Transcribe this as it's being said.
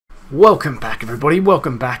Welcome back everybody,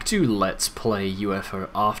 welcome back to Let's Play UFO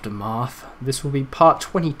Aftermath. This will be part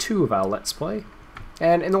 22 of our Let's Play.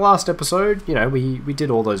 And in the last episode, you know, we did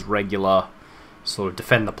all those regular sort of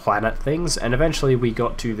defend the planet things, and eventually we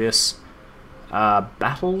got to this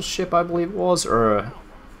battleship, I believe it was, or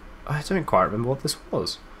I don't quite remember what this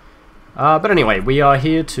was. But anyway, we are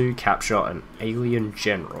here to capture an alien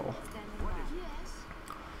general.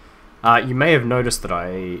 You may have noticed that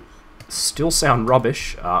I still sound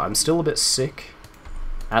rubbish. I'm still a bit sick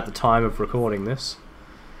at the time of recording this,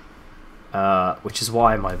 which is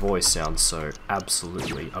why my voice sounds so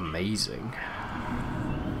absolutely amazing.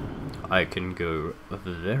 I can go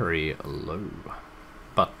very low,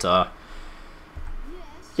 but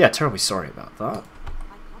yeah, terribly sorry about that.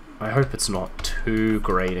 I hope it's not too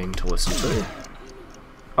grating to listen to.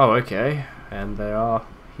 Oh, okay, and they are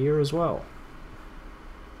here as well.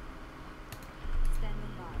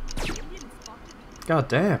 God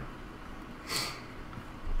damn.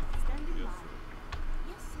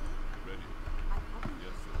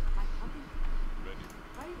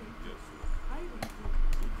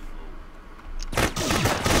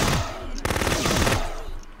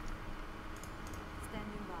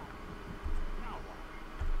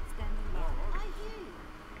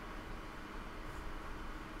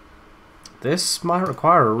 This might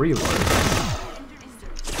require a reload,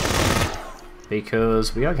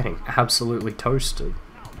 because we are getting absolutely toasted.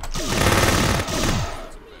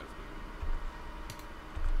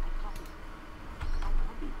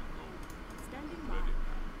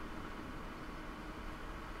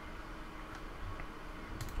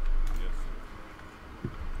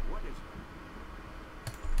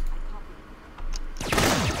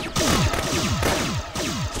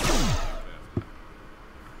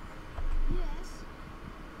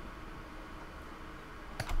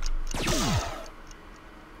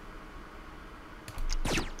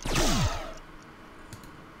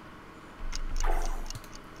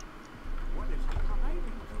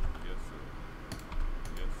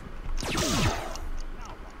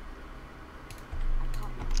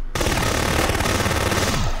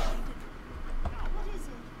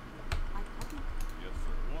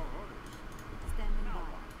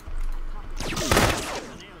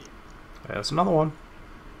 There's another one.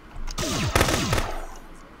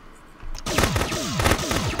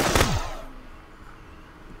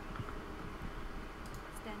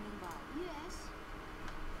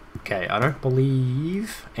 Okay, I don't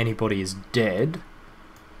believe anybody is dead.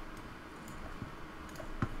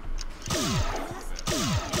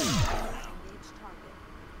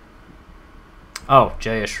 Oh,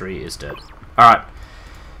 Jayashri is dead. Alright.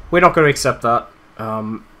 We're not going to accept that.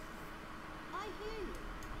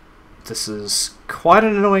 This is quite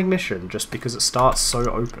an annoying mission, just because it starts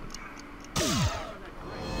so open.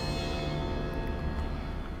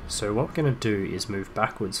 So what we're going to do is move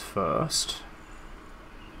backwards first.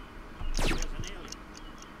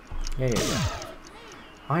 Yeah.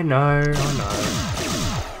 I know.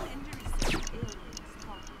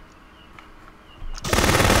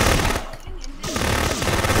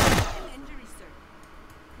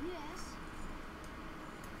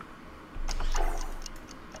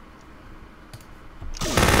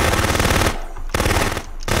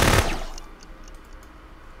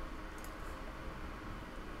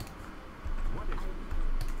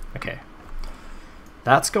 Okay,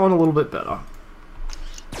 that's going a little bit better.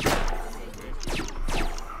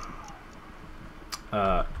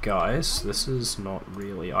 Guys, this is not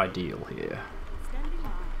really ideal here.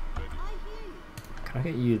 Can I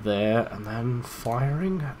get you there and then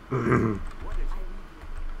firing?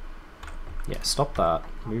 Yeah, stop that.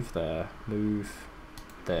 Move there. Move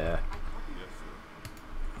there.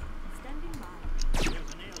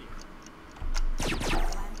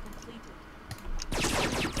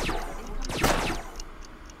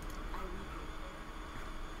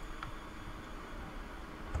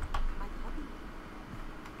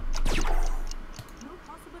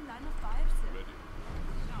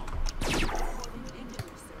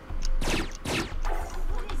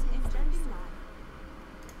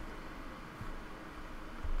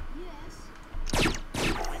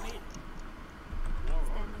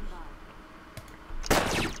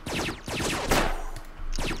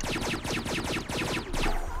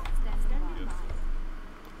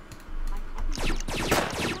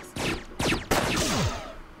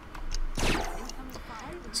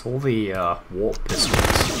 It's all the warp pistols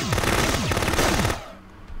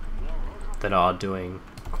that are doing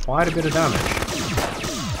quite a bit of damage.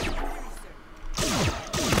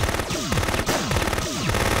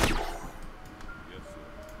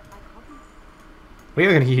 We are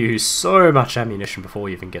going to use so much ammunition before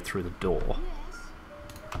we even get through the door.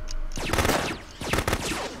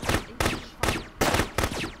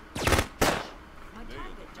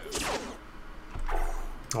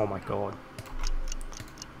 Oh my god.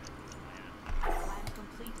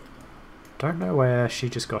 Don't know where she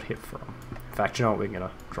just got hit from. In fact, you know what, we're gonna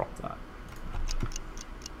drop that.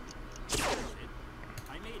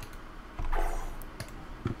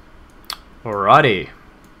 Alrighty.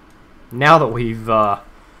 Now that we've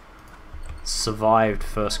survived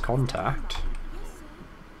first contact,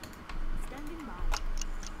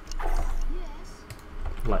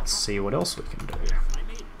 let's see what else we can do.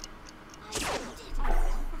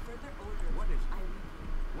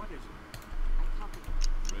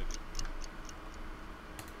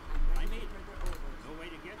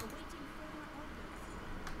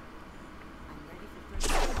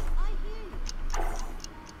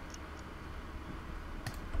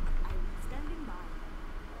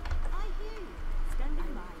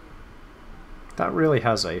 That really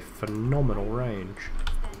has a phenomenal range.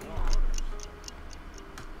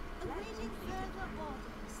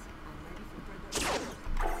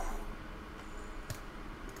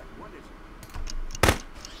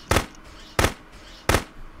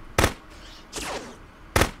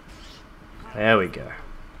 There we go.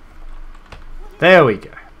 There we go.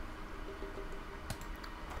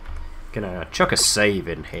 Gonna chuck a save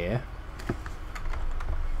in here.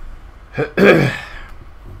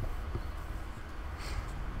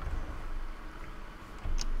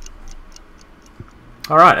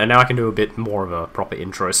 Alright, and now I can do a bit more of a proper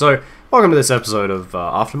intro. So, welcome to this episode of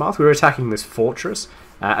Aftermath. We're attacking this fortress.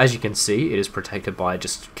 As you can see, it is protected by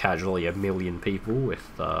just casually 1 million people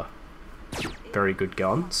with very good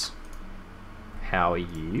guns. How are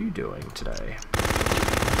you doing today?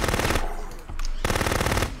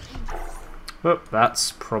 Oh,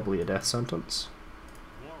 that's probably a death sentence.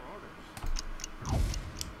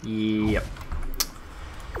 Yep.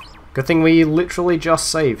 Good thing we literally just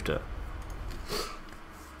saved it.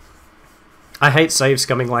 I hate save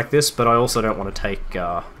scumming like this, but I also don't want to take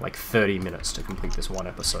like 30 minutes to complete this one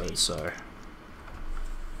episode, so...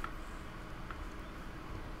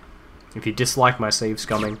 If you dislike my save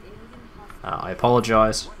scumming, I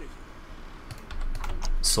apologise.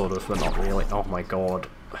 Sort of, but not really. Oh my god.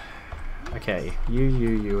 Okay,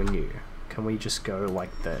 you, and you. Can we just go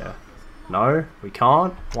like there? No? We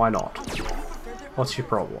can't? Why not? What's your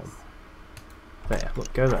problem? There,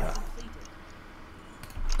 look, go there.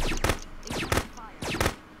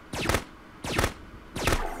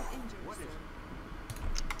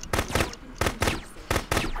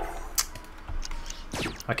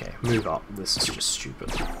 Okay, move up. This is just stupid.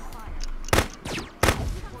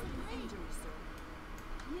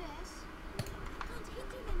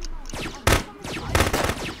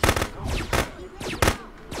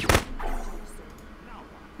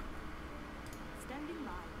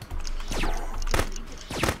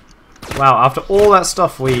 Wow, after all that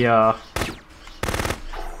stuff we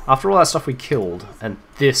killed, and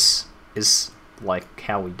this is like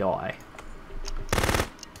how we die.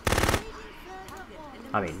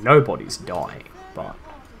 I mean, nobody's dying, but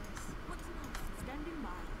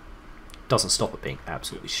doesn't stop it being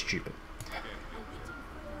absolutely stupid.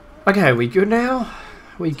 Okay, we good now?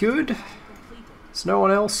 We good? Is no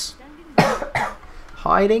one else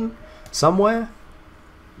hiding somewhere?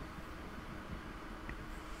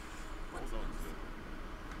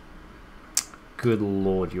 Good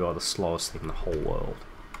lord, you are the slowest thing in the whole world.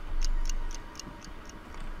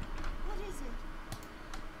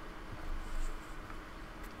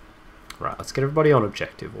 Right, let's get everybody on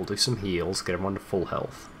objective. We'll do some heals, get everyone to full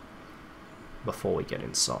health before we get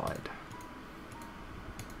inside.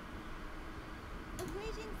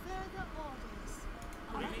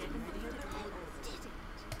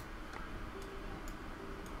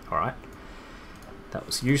 Alright. That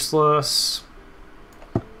was useless.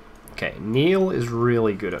 Okay, Neil is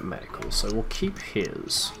really good at medical, so we'll keep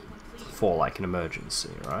his for like an emergency,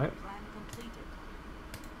 right?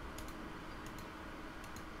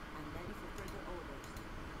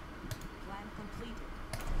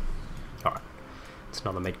 Alright, it's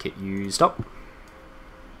another medkit used up.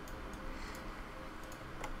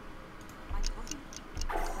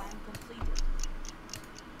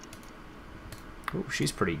 Oh,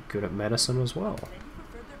 she's pretty good at medicine as well.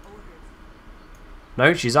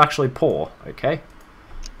 No, she's actually poor, okay?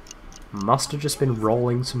 Must have just been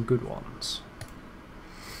rolling some good ones.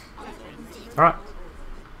 Alright.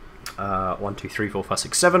 1, 2, 3, 4, 5,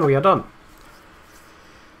 6, 7, we are done.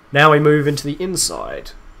 Now we move into the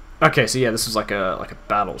inside. Okay, so yeah, this is like a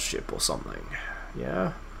battleship or something.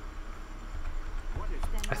 Yeah?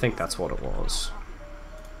 I think that's what it was.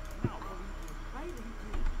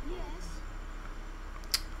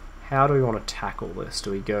 How do we want to tackle this?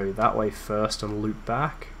 Do we go that way first and loop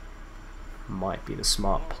back? Might be the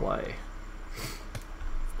smart play.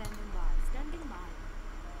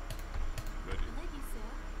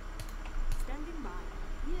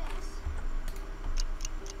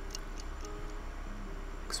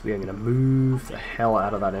 So we are going to move the hell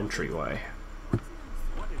out of that entryway.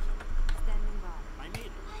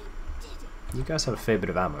 You guys have a fair bit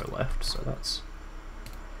of ammo left, so that's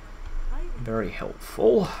very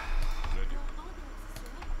helpful.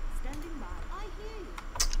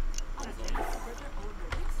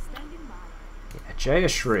 Yeah,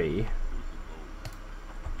 Jayashri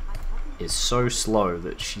is so slow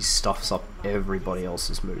that she stuffs up everybody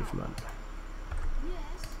else's movement.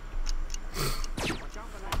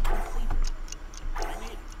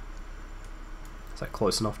 Is that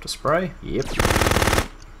close enough to spray? Yep.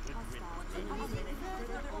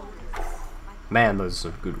 Man, those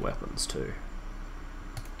are good weapons too.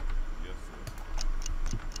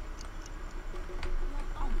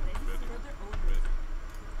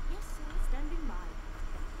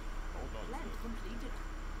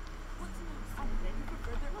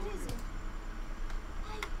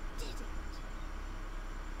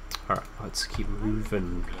 Alright, let's keep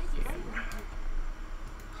moving in.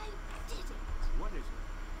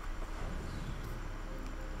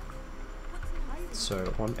 So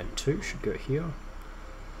 1 and 2 should go here.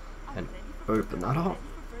 And open that up.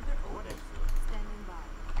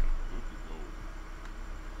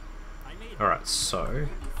 Alright, so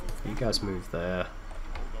you guys move there.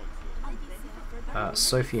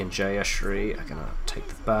 Sophie and Jayashri are gonna take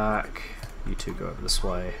the back. You two go over this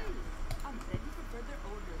way.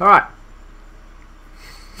 Alright.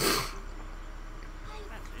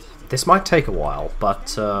 This might take a while,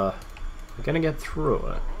 but we're gonna get through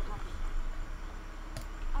it.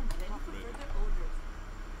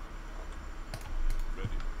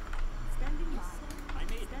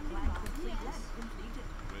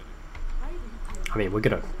 I mean, we're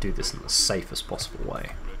gonna do this in the safest possible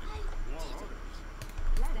way.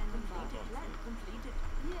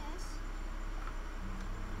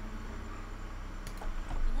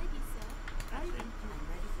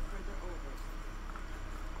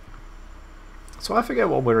 So I forget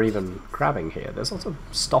what we're even grabbing here. There's lots of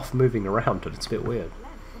stuff moving around and it's a bit weird.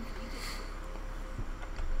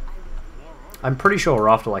 I'm pretty sure we're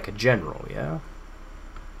after like a general, yeah?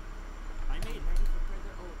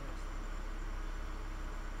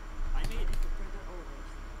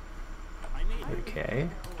 Okay.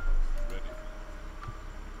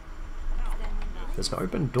 There's an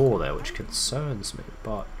open door there which concerns me,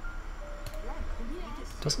 but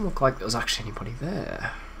it doesn't look like there's actually anybody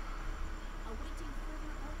there.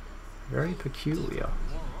 Very peculiar.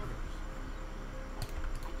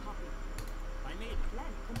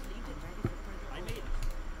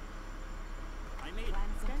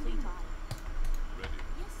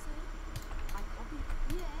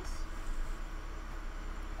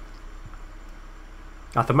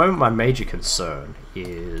 At the moment, my major concern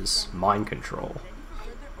is mind control.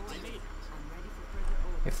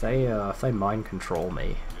 If they mind control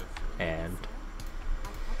me and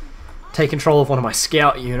take control of one of my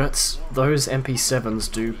scout units, those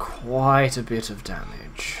MP7s do quite a bit of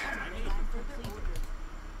damage.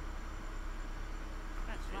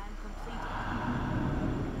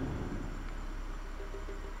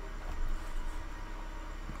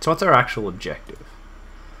 So what's our actual objective?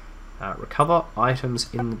 Recover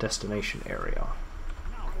items in the destination area.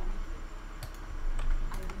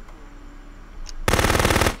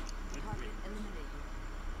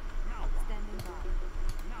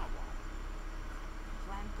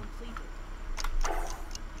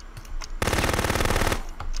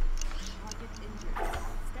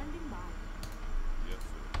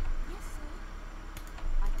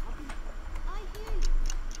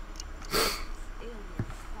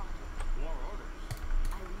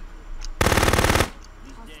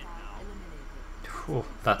 Oh,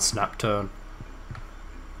 that snap turn.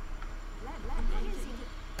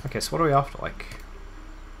 Okay, so what are we after? Like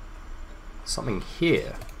something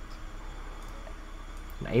here.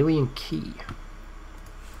 An alien key.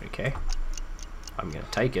 Okay. I'm gonna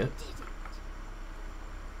take it.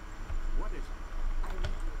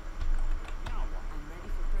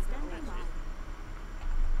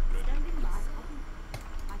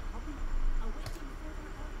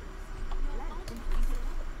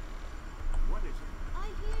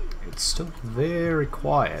 It's still very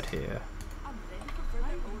quiet here.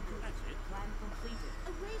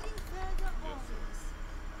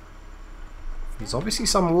 There's obviously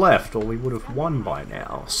some left, or we would have won by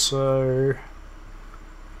now, so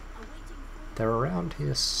they're around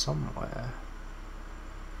here somewhere.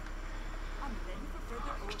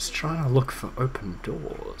 Just trying to look for open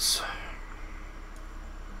doors.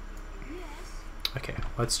 Okay,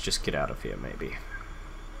 let's just get out of here maybe.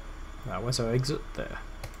 Where's our exit? There.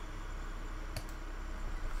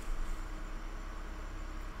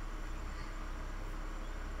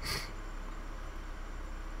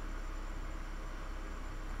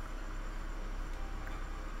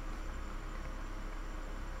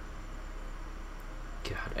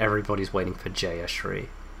 God, everybody's waiting for Jayashri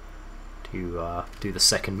to do the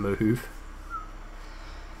second move.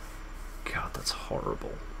 God, that's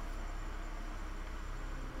horrible.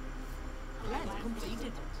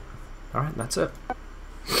 Alright, that's it.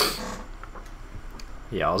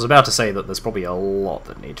 Yeah, I was about to say that there's probably a lot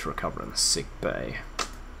that need to recover in the sick bay.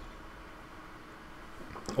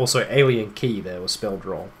 Also, alien key there was spelled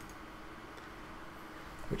wrong,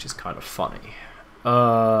 which is kind of funny.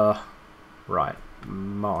 Right,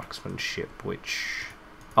 marksmanship, which...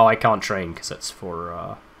 Oh, I can't train because that's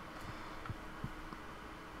for,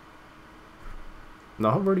 No,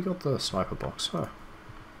 I've already got the sniper box, huh?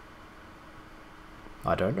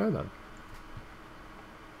 I don't know then.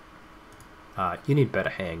 You need better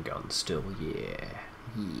handguns still, yeah.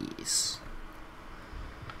 Yes.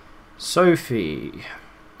 Sophie.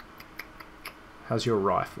 How's your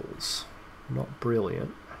rifles? Not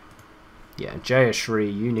brilliant. Yeah,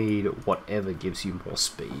 Jayashri, you need whatever gives you more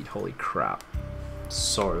speed. Holy crap.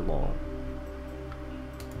 So long.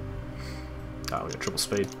 Oh, we got triple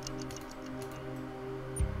speed.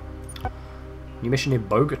 New mission in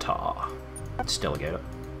Bogota. Let's delegate it.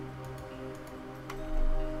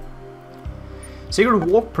 Secret of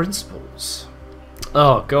Warp Principles.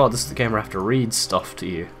 Oh god, this is the game where I have to read stuff to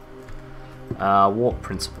you. Warp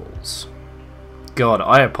Principles. God,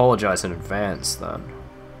 I apologize in advance then.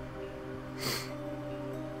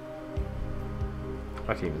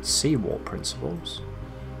 I can even see Warp Principles.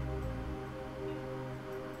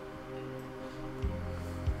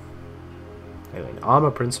 Alien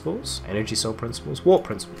Armor Principles, Energy Cell Principles, Warp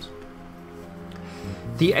Principles.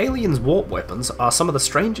 The aliens' warp weapons are some of the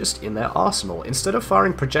strangest in their arsenal. Instead of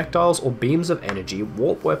firing projectiles or beams of energy,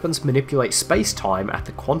 warp weapons manipulate space-time at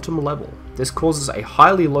the quantum level. This causes a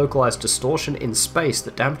highly localized distortion in space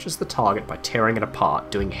that damages the target by tearing it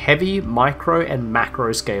apart, doing heavy, micro, and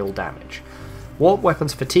macro scale damage. Warp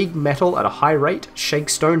weapons fatigue metal at a high rate, shake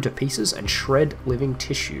stone to pieces, and shred living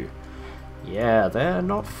tissue. Yeah, they're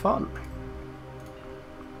not fun.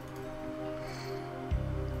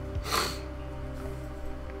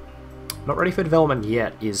 Not ready for development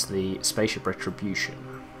yet is the Spaceship Retribution.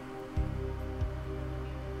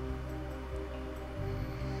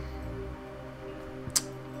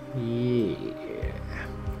 Yeah.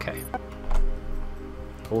 Okay.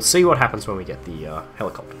 We'll see what happens when we get the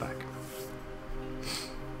helicopter back.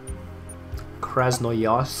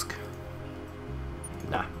 Krasnoyarsk.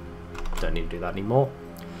 Nah. Don't need to do that anymore.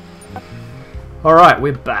 Alright,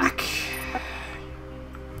 we're back.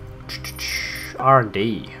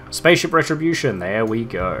 R&D. Spaceship Retribution, there we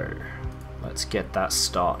go. Let's get that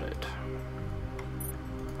started.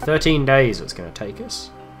 13 days it's going to take us.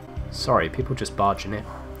 Sorry, people just barging in.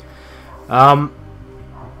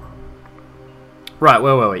 Right,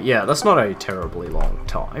 where were we? Yeah, that's not a terribly long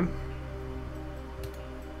time.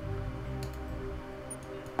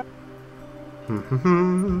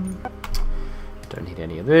 Don't need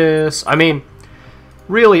any of this. I mean,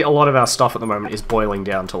 really a lot of our stuff at the moment is boiling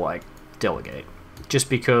down to, like, delegate. Just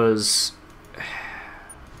because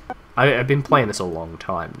I've been playing this a long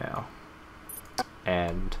time now.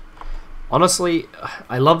 And honestly,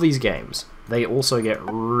 I love these games. They also get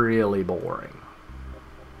really boring.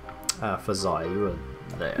 For Zai, you were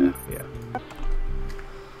there, yeah.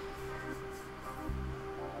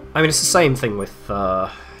 I mean, it's the same thing with,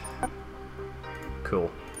 cool.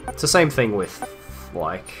 It's the same thing with,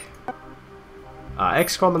 like,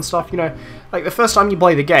 XCOM and stuff, you know. Like, the first time you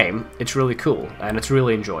play the game, it's really cool, and it's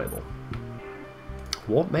really enjoyable.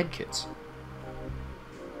 Warp medkits.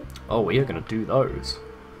 Oh, we are going to do those.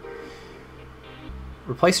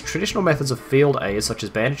 Replace traditional methods of field aid, such as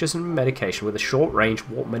bandages and medication, with a short-range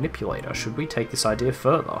warp manipulator. Should we take this idea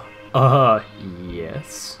further?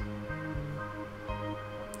 Yes.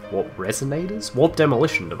 Warp resonators? Warp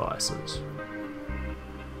demolition devices.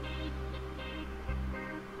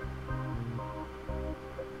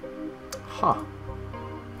 Huh.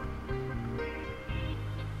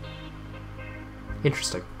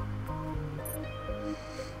 Interesting.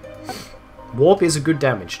 Warp is a good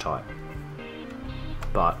damage type,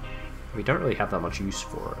 but we don't really have that much use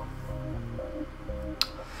for it.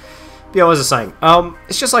 But yeah, as I was saying,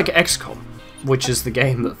 it's just like XCOM, which is the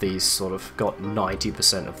game that these sort of got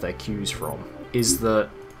 90% of their cues from, is that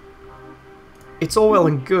it's all well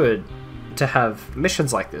and good to have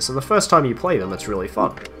missions like this, and the first time you play them, it's really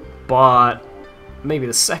fun. But maybe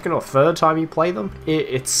the second or third time you play them,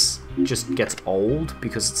 it's just gets old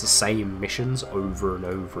because it's the same missions over and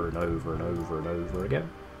over and over and over and over again.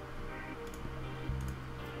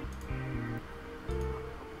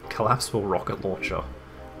 Collapsible rocket launcher.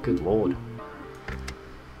 Good lord.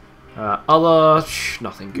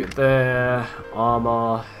 Nothing good there.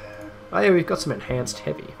 Armor. Oh yeah, we've got some enhanced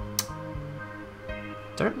heavy.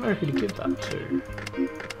 Don't know who to give that to.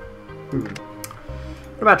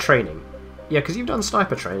 What about training? Yeah, because you've done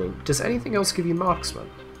sniper training. Does anything else give you marksman?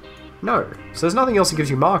 No. So there's nothing else that gives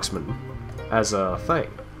you marksman as a thing.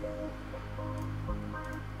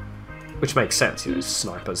 Which makes sense, you know,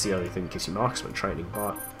 sniper's the only thing that gives you marksman training,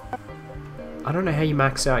 but I don't know how you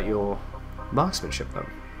max out your marksmanship then.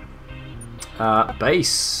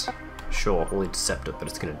 Base. Sure, we'll intercept it, but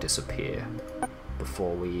it's going to disappear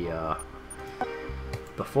before we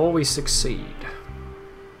succeed.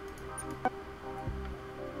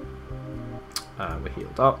 We're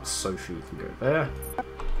healed up. Sophie can go there.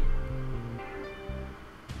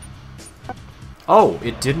 Oh,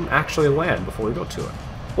 it didn't actually land before we got to it.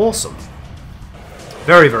 Awesome.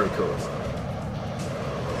 Very, very cool.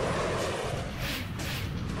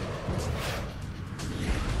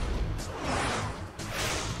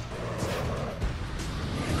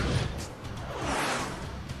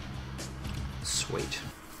 Sweet.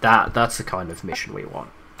 That's the kind of mission we want.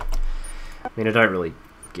 I mean, I don't really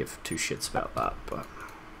give two shits about that, but...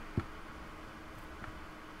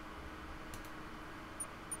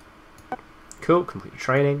 Cool, complete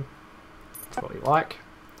training. That's what we like.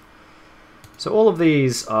 So all of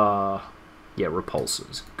these are... Yeah,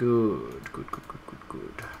 repulsors. Good.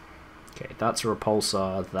 Okay, that's a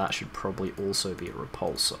repulsor. That should probably also be a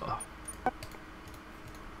repulsor.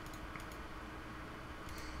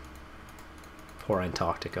 Poor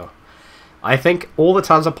Antarctica. I think all the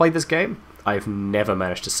times I've played this game, I've never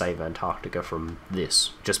managed to save Antarctica from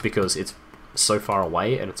this, just because it's so far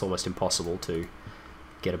away and it's almost impossible to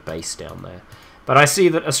get a base down there. But I see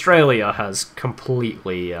that Australia has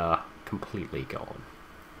completely gone.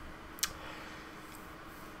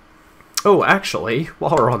 Oh, actually,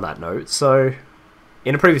 while we're on that note, so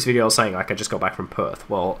in a previous video I was saying like I just got back from Perth.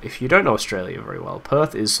 Well, if you don't know Australia very well,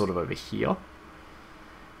 Perth is sort of over here.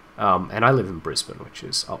 And I live in Brisbane, which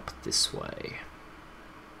is up this way.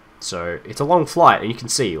 So it's a long flight, and you can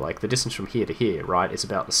see, like, the distance from here to here, right, is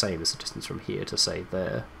about the same as the distance from here to, say,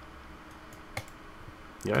 there.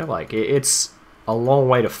 You know, like, it's a long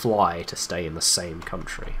way to fly to stay in the same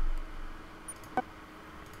country.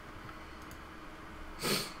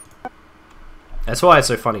 That's why it's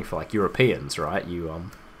so funny for, like, Europeans, right?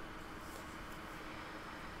 You,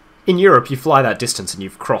 in Europe, you fly that distance and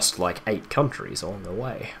you've crossed, like, 8 countries along the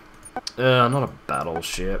way. Not a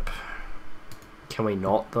battleship. Can we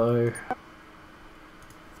not, though?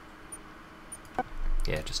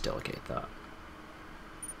 Yeah, just delegate that.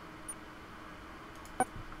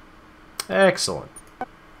 Excellent.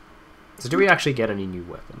 So do we actually get any new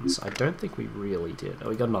weapons? I don't think we really did. Oh,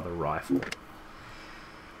 we got another rifle.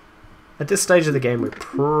 At this stage of the game, we're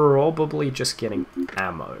probably just getting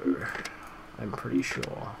ammo. I'm pretty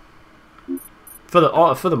sure. For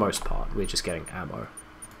the most part, we're just getting ammo.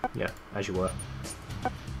 Yeah, as you were.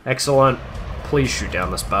 Excellent. Please shoot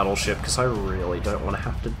down this battleship, because I really don't want to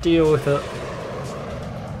have to deal with it.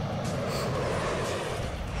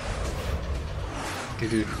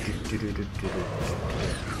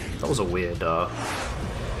 That was a weird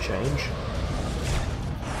change.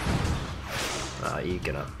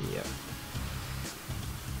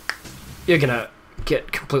 You're gonna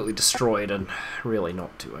get completely destroyed and really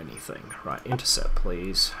not do anything. Right, intercept,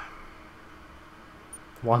 please.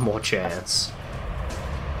 One more chance.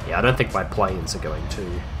 Yeah, I don't think my planes are going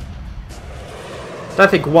to. I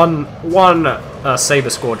don't think one Sabre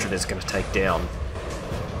Squadron is going to take down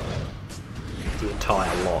the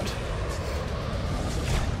entire lot.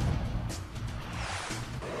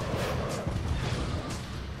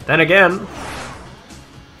 Then again,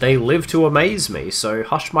 they live to amaze me, so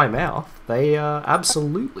hush my mouth. They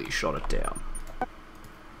absolutely shot it down.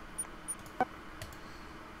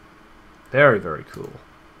 Very, very cool.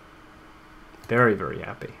 Very, very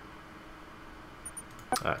happy.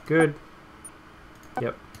 Good.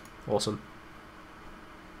 Yep. Awesome.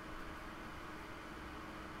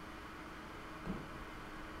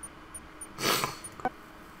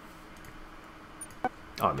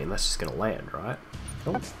 Oh, I mean, that's just gonna land, right?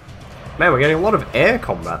 Oh. Man, we're getting a lot of air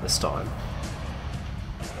combat this time.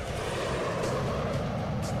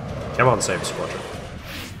 Come on, Sabre Squadron.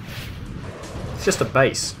 It's just a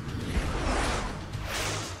base.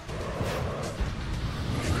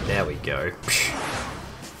 There we go.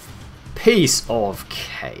 Piece of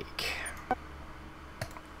cake.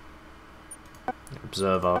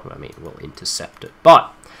 Observer, I mean, we'll intercept it.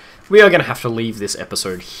 But we are going to have to leave this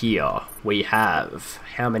episode here. We have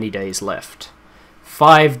how many days left?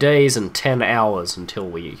 5 days and 10 hours until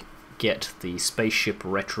we get the spaceship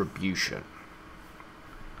Retribution.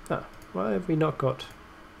 Oh, Why have we not got...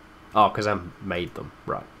 Oh, because I made them.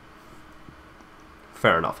 Right.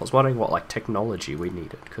 Fair enough. I was wondering what, like, technology we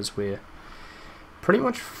needed, because we're pretty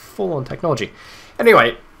much full on technology.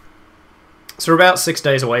 Anyway, so we're about 6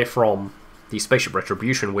 days away from the Spaceship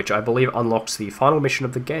Retribution, which I believe unlocks the final mission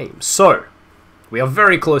of the game. So, we are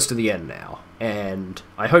very close to the end now, and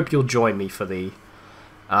I hope you'll join me for the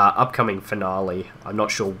upcoming finale. I'm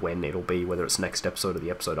not sure when it'll be, whether it's next episode or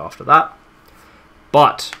the episode after that.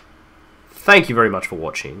 But thank you very much for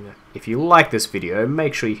watching. If you like this video,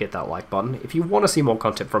 make sure you hit that like button. If you want to see more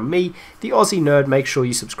content from me, the Aussie Nerd, make sure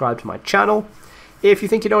you subscribe to my channel. If you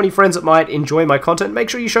think you know any friends that might enjoy my content, make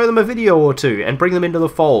sure you show them a video or two and bring them into the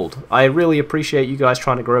fold. I really appreciate you guys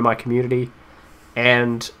trying to grow my community,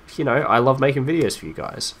 and, you know, I love making videos for you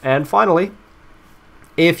guys. And finally,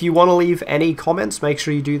 if you want to leave any comments, make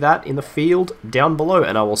sure you do that in the field down below,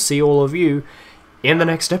 and I will see all of you in the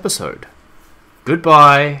next episode.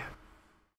 Goodbye.